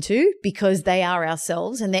to look into because they are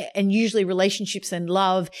ourselves, and usually relationships and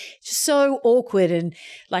love just so awkward and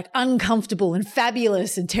like uncomfortable and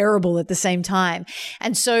fabulous and terrible at the same time.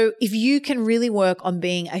 And so if you can really work on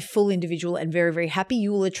being a full individual and very, very happy,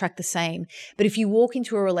 you will attract the same. But if you walk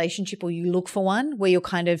into a relationship or you look for one where you're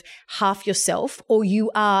kind of half yourself, or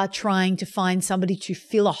you are trying to find somebody to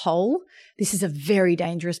fill a hole, this is a very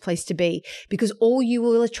dangerous place to be, because all you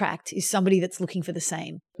will attract is somebody that's looking for the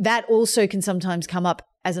same. That also can sometimes come up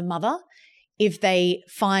as a mother. If they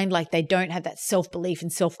find like they don't have that self-belief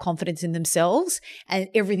and self-confidence in themselves and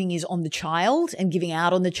everything is on the child and giving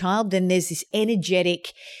out on the child, then there's this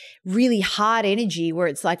energetic, really hard energy where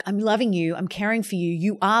it's like, I'm loving you, I'm caring for you,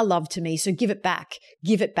 you are love to me, so give it back,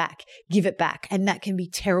 give it back, give it back. And that can be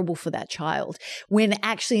terrible for that child, when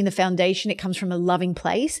actually in the foundation it comes from a loving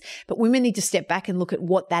place. But women need to step back and look at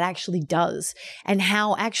what that actually does and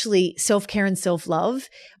how actually self-care and self-love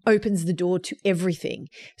opens the door to everything.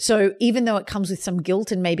 So even though it comes with some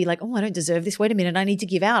guilt and maybe like, oh, I don't deserve this. Wait a minute, I need to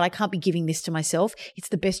give out. I can't be giving this to myself. It's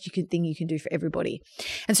the best thing you can do for everybody.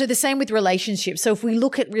 And so the same with relationships. So if we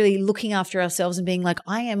look at really looking after ourselves and being like,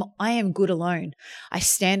 I am good alone. I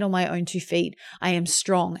stand on my own 2 feet. I am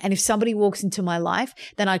strong. And if somebody walks into my life,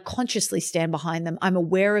 then I consciously stand behind them. I'm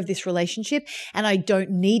aware of this relationship and I don't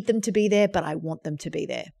need them to be there, but I want them to be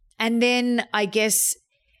there. And then I guess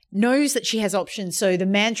knows that she has options. So the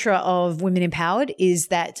mantra of Women Empowered is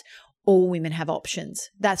that all women have options.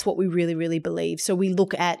 That's what we really, really believe. So we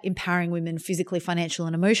look at empowering women physically, financially,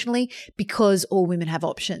 and emotionally because all women have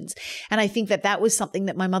options. And I think that was something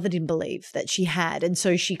that my mother didn't believe that she had. And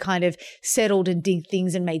so she kind of settled and did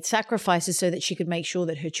things and made sacrifices so that she could make sure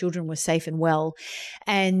that her children were safe and well.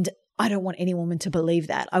 And I don't want any woman to believe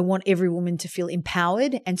that. I want every woman to feel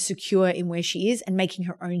empowered and secure in where she is and making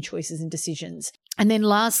her own choices and decisions. And then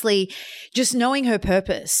lastly, just knowing her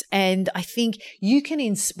purpose. And I think you can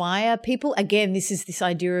inspire people. Again, this is this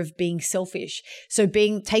idea of being selfish. So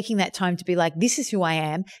taking that time to be like, this is who I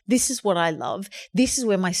am. This is what I love. This is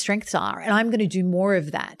where my strengths are. And I'm going to do more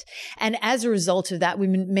of that. And as a result of that,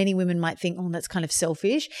 many women might think, oh, that's kind of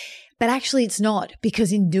selfish. But actually it's not,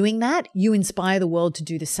 because in doing that, you inspire the world to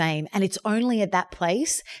do the same. And it's only at that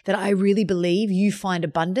place that I really believe you find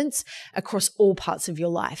abundance across all parts of your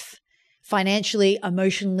life. Financially,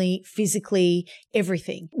 emotionally, physically,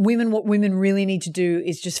 everything. What women really need to do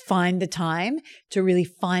is just find the time to really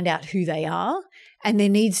find out who they are. And there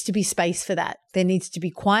needs to be space for that. There needs to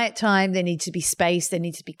be quiet time. There needs to be space. There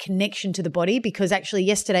needs to be connection to the body, because actually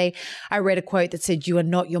yesterday I read a quote that said, you are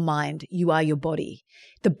not your mind, you are your body.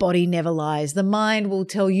 The body never lies. The mind will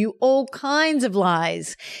tell you all kinds of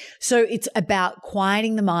lies. So it's about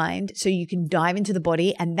quieting the mind so you can dive into the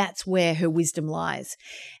body, and that's where her wisdom lies,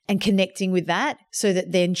 and connecting with that so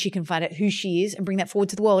that then she can find out who she is and bring that forward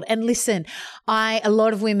to the world. And listen, a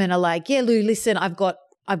lot of women are like, yeah, Lou, listen, I've got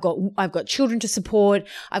children to support.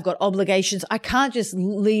 I've got obligations. I can't just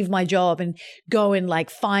leave my job and go and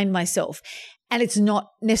like find myself. And it's not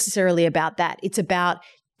necessarily about that. It's about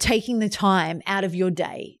taking the time out of your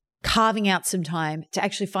day, carving out some time to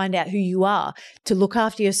actually find out who you are, to look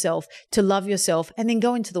after yourself, to love yourself, and then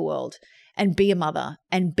go into the world and be a mother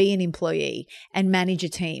and be an employee and manage a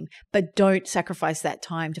team. But don't sacrifice that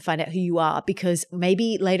time to find out who you are, because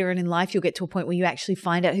maybe later on in life you'll get to a point where you actually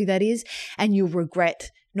find out who that is and you'll regret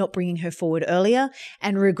not bringing her forward earlier,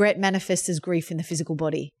 and regret manifests as grief in the physical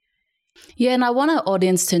body. Yeah, and I want our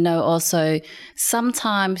audience to know also,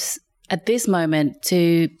 sometimes at this moment,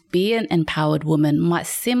 to be an empowered woman might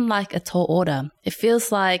seem like a tall order. It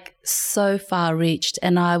feels like so far reached,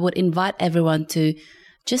 and I would invite everyone to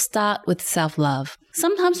just start with self-love.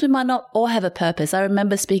 Sometimes we might not all have a purpose. I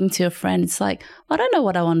remember speaking to a friend. It's like, I don't know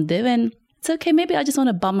what I want to do, and it's okay, maybe I just want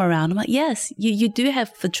to bum around. I'm like, yes, you do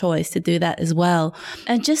have the choice to do that as well.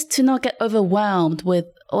 And just to not get overwhelmed with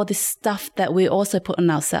all this stuff that we also put on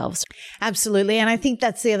ourselves. Absolutely. And I think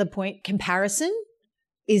that's the other point. Comparison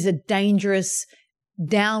is a dangerous,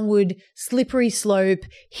 downward, slippery slope,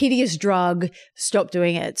 hideous drug. Stop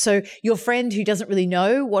doing it. So your friend who doesn't really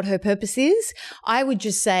know what her purpose is, I would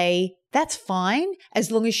just say that's fine as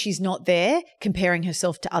long as she's not there comparing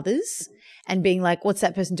herself to others and being like, what's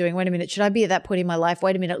that person doing? Wait a minute. Should I be at that point in my life?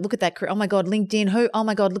 Wait a minute. Look at that. Oh my God, LinkedIn. Oh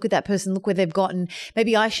my God, look at that person. Look where they've gotten.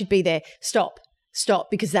 Maybe I should be there. Stop,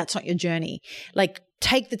 because that's not your journey. Like,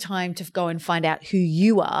 take the time to go and find out who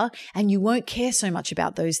you are, and you won't care so much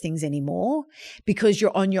about those things anymore because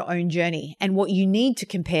you're on your own journey. And what you need to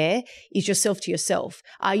compare is yourself to yourself.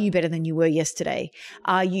 Are you better than you were yesterday?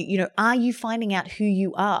 Are you finding out who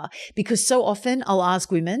you are? Because so often I'll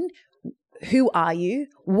ask women, who are you?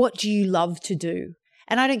 What do you love to do?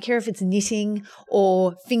 And I don't care if it's knitting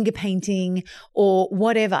or finger painting or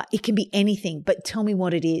whatever. It can be anything, but tell me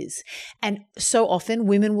what it is. And so often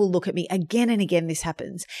women will look at me, again and again this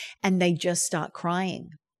happens, and they just start crying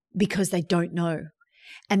because they don't know.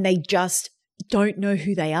 And they just don't know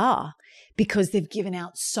who they are because they've given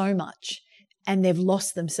out so much and they've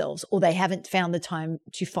lost themselves, or they haven't found the time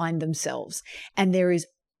to find themselves. And there is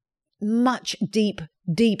much deep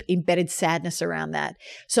embedded sadness around that.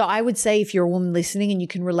 So I would say if you're a woman listening and you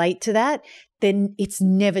can relate to that, then it's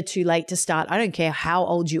never too late to start. I don't care how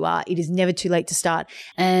old you are. It is never too late to start.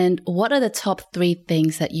 And what are the top 3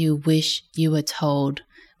 things that you wish you were told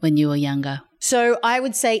when you were younger? So I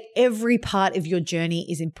would say every part of your journey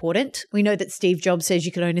is important. We know that Steve Jobs says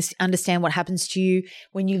you can only understand what happens to you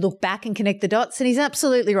when you look back and connect the dots, and he's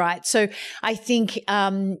absolutely right. So I think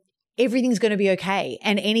everything's going to be okay.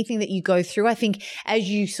 And anything that you go through, I think as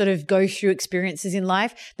you sort of go through experiences in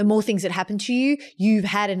life, the more things that happen to you, you've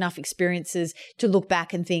had enough experiences to look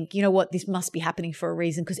back and think, you know what, this must be happening for a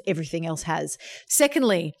reason because everything else has.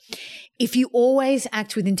 Secondly, if you always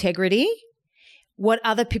act with integrity, what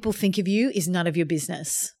other people think of you is none of your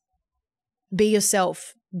business. Be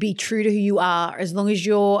yourself. Be true to who you are. As long as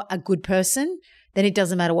you're a good person, then it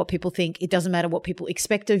doesn't matter what people think. It doesn't matter what people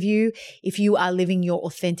expect of you. If you are living your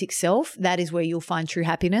authentic self, that is where you'll find true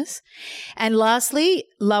happiness. And lastly,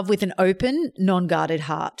 love with an open, non-guarded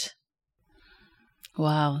heart.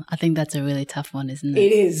 Wow. I think that's a really tough one, isn't it?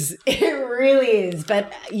 It is. It really is.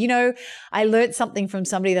 But, you know, I learned something from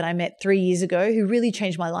somebody that I met 3 years ago who really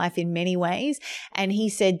changed my life in many ways. And he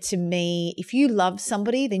said to me, if you love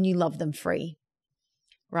somebody, then you love them free.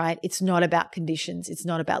 Right? It's not about conditions. It's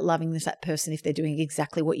not about loving that person if they're doing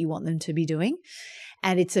exactly what you want them to be doing.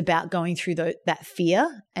 And it's about going through that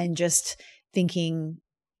fear and just thinking,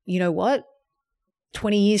 you know what?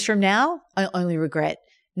 20 years from now, I only regret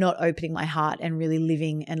not opening my heart and really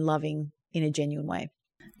living and loving in a genuine way.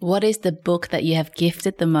 What is the book that you have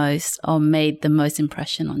gifted the most or made the most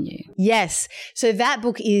impression on you? Yes. So that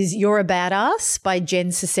book is You're a Badass by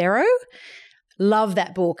Jen Sincero. Love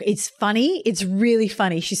that book. It's funny. It's really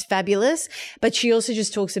funny. She's fabulous. But she also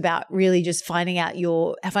just talks about really just finding out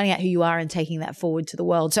who you are and taking that forward to the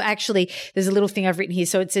world. So actually, there's a little thing I've written here.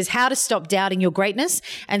 So it says, how to stop doubting your greatness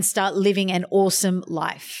and start living an awesome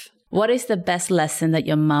life. What is the best lesson that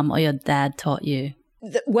your mum or your dad taught you?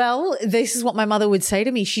 Well, this is what my mother would say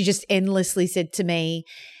to me. She just endlessly said to me,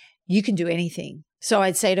 you can do anything. So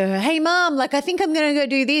I'd say to her, hey, Mom, like, I think I'm going to go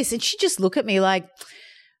do this. And she'd just look at me like,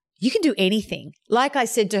 you can do anything. Like I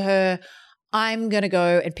said to her, I'm going to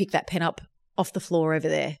go and pick that pen up off the floor over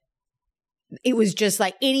there. It was just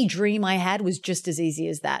like any dream I had was just as easy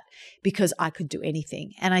as that because I could do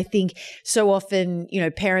anything. And I think so often, you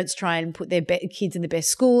know, parents try and put their kids in the best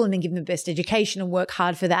school and then give them the best education and work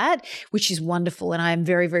hard for that, which is wonderful. And I am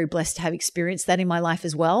very, very blessed to have experienced that in my life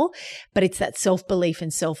as well. But it's that self-belief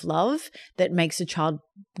and self-love that makes a child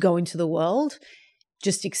go into the world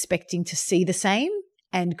just expecting to see the same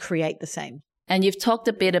and create the same. And you've talked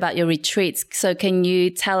a bit about your retreats. So can you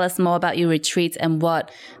tell us more about your retreats and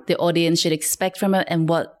what the audience should expect from it and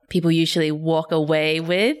what people usually walk away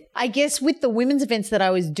with? I guess with the women's events that I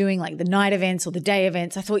was doing, like the night events or the day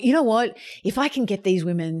events, I thought, you know what, if I can get these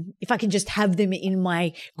women, if I can just have them in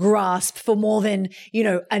my grasp for more than, you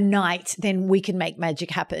know, a night, then we can make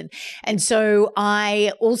magic happen. And so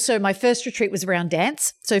my first retreat was around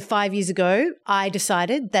dance. So 5 years ago, I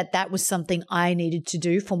decided that that was something I needed to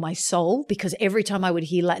do for my soul because every time I would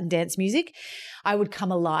hear Latin dance music, I would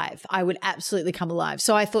come alive. I would absolutely come alive.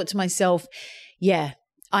 So I thought to myself, yeah,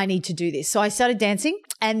 I need to do this. So I started dancing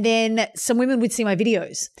and then some women would see my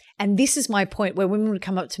videos. And this is my point where women would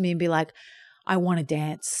come up to me and be like, I want to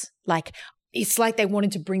dance. Like, it's like they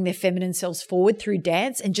wanted to bring their feminine selves forward through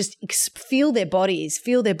dance and just feel their bodies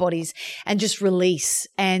and just release.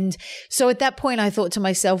 And so at that point I thought to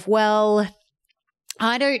myself, well,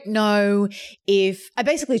 I don't know if I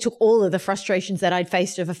basically took all of the frustrations that I'd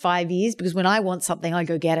faced over 5 years because when I want something, I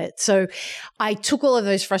go get it. So I took all of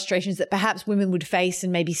those frustrations that perhaps women would face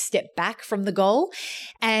and maybe step back from the goal.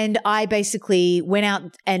 And I basically went out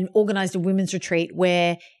and organized a women's retreat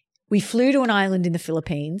where we flew to an island in the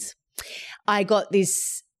Philippines. I got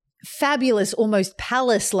this fabulous, almost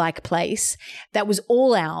palace-like place that was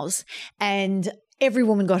all ours. And every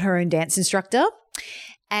woman got her own dance instructor.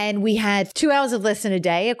 And we had 2 hours of lesson a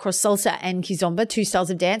day across salsa and kizomba, 2 styles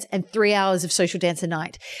of dance, and 3 hours of social dance a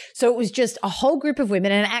night. So it was just a whole group of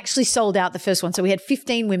women, and it actually sold out the first one. So we had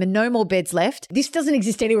 15 women, no more beds left. This doesn't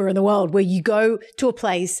exist anywhere in the world where you go to a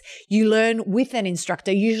place, you learn with an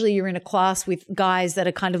instructor. Usually you're in a class with guys that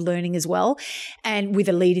are kind of learning as well and with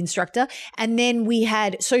a lead instructor. And then we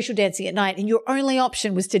had social dancing at night, and your only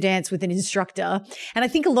option was to dance with an instructor. And I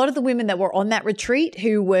think a lot of the women that were on that retreat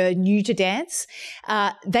who were new to dance,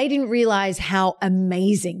 they didn't realize how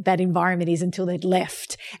amazing that environment is until they'd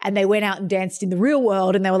left and they went out and danced in the real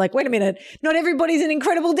world and they were like, wait a minute, not everybody's an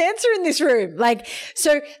incredible dancer in this room. Like,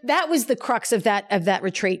 so that was the crux of that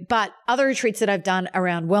retreat. But other retreats that I've done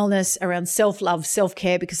around wellness, around self-love,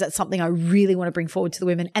 self-care, because that's something I really want to bring forward to the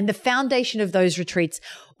women. And the foundation of those retreats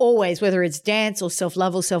always, whether it's dance or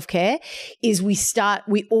self-love or self-care, is we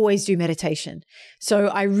always do meditation. So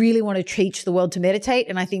I really want to teach the world to meditate.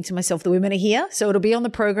 And I think to myself, the women are here. So it'll be on the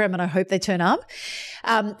program and I hope they turn up.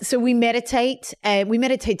 So we meditate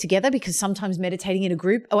together, because sometimes meditating in a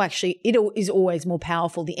group, it is always more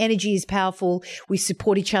powerful. The energy is powerful. We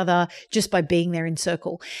support each other just by being there in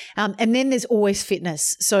circle. And then there's always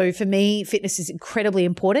fitness. So for me, fitness is incredibly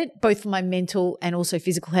important, both for my mental and also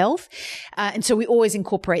physical health. And so we always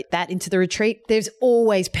incorporate that into the retreat. There's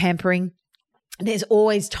always pampering. There's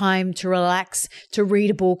always time to relax, to read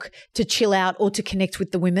a book, to chill out, or to connect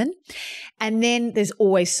with the women. And then there's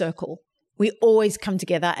always circle. We always come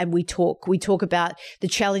together and we talk. We talk about the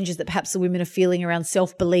challenges that perhaps the women are feeling around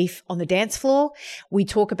self-belief on the dance floor. We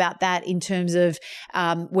talk about that in terms of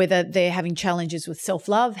whether they're having challenges with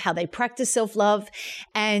self-love, how they practice self-love.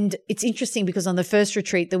 And it's interesting because on the first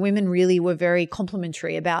retreat, the women really were very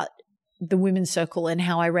complimentary about the women's circle and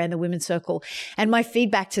how I ran the women's circle. And my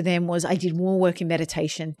feedback to them was I did more work in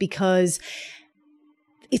meditation, because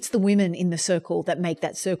it's the women in the circle that make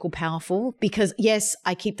that circle powerful. Because yes,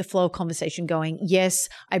 I keep the flow of conversation going. Yes,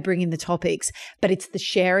 I bring in the topics, but it's the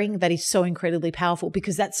sharing that is so incredibly powerful,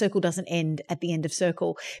 because that circle doesn't end at the end of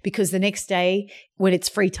circle. Because the next day when it's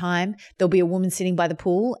free time, there'll be a woman sitting by the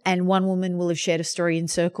pool, and one woman will have shared a story in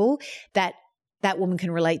circle that woman can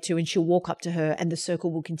relate to, and she'll walk up to her and the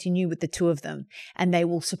circle will continue with the two of them, and they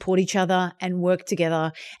will support each other and work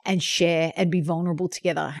together and share and be vulnerable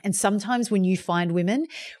together. And sometimes when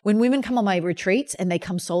women come on my retreats and they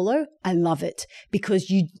come solo, I love it, because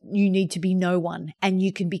you need to be no one and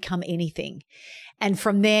you can become anything. And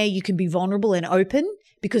from there you can be vulnerable and open,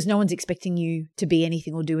 because no one's expecting you to be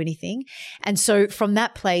anything or do anything. And so from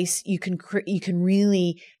that place, you can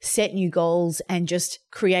really set new goals and just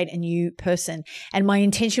create a new person. And my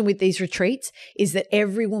intention with these retreats is that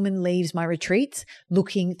every woman leaves my retreats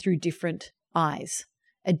looking through different eyes,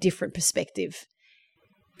 a different perspective.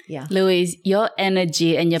 Yeah. Louise, your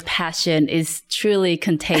energy and your passion is truly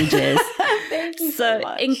contagious. Thank you so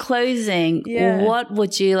much. In closing, what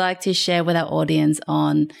would you like to share with our audience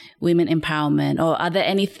on women empowerment? Or are there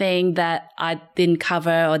anything that I didn't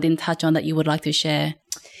cover or didn't touch on that you would like to share?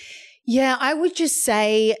 Yeah, I would just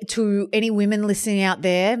say to any women listening out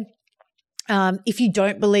there, if you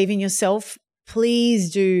don't believe in yourself,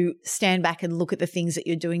 please do stand back and look at the things that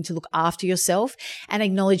you're doing to look after yourself, and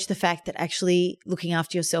acknowledge the fact that actually looking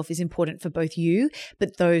after yourself is important for both you,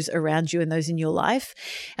 but those around you and those in your life.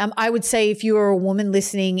 I would say if you are a woman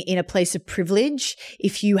listening in a place of privilege,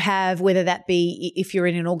 if you have, whether that be if you're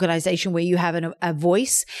in an organization where you have a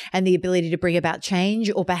voice and the ability to bring about change,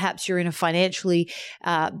 or perhaps you're in a financially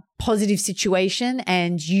positive situation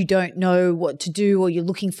and you don't know what to do, or you're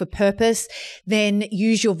looking for purpose, then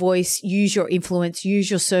use your voice, use your influence,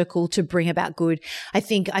 use your circle to bring about good. I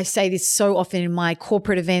think I say this so often in my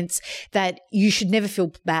corporate events, that you should never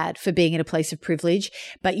feel bad for being in a place of privilege,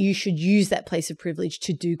 but you should use that place of privilege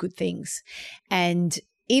to do good things. And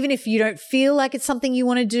even if you don't feel like it's something you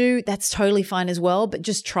want to do, that's totally fine as well, but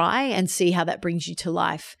just try and see how that brings you to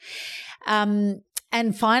life.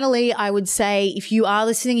 And finally, I would say if you are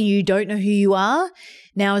listening and you don't know who you are,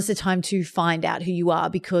 now is the time to find out who you are,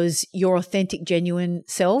 because your authentic, genuine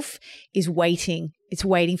self is waiting. It's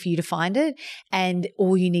waiting for you to find it. And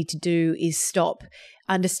all you need to do is stop,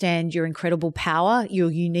 understand your incredible power,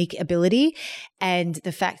 your unique ability, and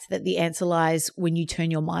the fact that the answer lies when you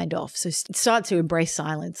turn your mind off. So start to embrace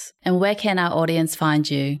silence. And where can our audience find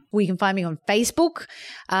you? Well, you can find me on Facebook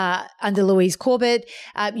under Louise Corbett.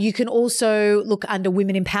 You can also look under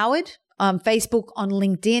Women Empowered. Facebook, on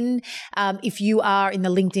LinkedIn. If you are in the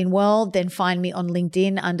LinkedIn world, then find me on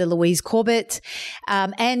LinkedIn under Louise Corbett.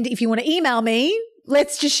 And if you want to email me,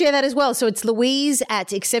 let's just share that as well. So it's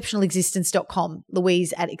louise@exceptionalexistence.com,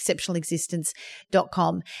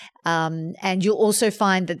 louise@exceptionalexistence.com. And you'll also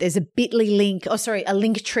find that there's a bit.ly link, a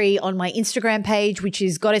link tree on my Instagram page, which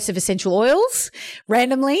is Goddess of Essential Oils,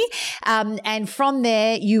 randomly. And from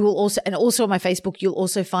there, you will also on my Facebook, you'll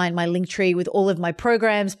also find my link tree with all of my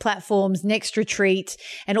programs, platforms, next retreat,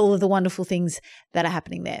 and all of the wonderful things that are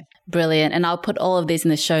happening there. Brilliant. And I'll put all of these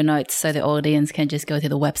in the show notes so the audience can just go to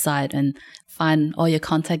the website and find all your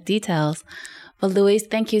contact details. Well, Louise,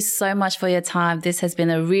 thank you so much for your time. This has been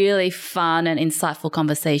a really fun and insightful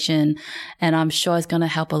conversation, and I'm sure it's going to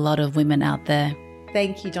help a lot of women out there.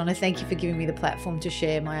 Thank you, Donna. Thank you for giving me the platform to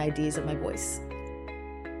share my ideas and my voice.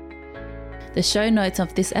 The show notes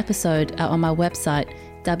of this episode are on my website,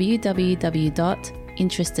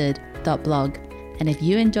 www.interested.blog. And if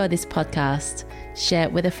you enjoy this podcast, share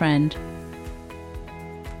it with a friend.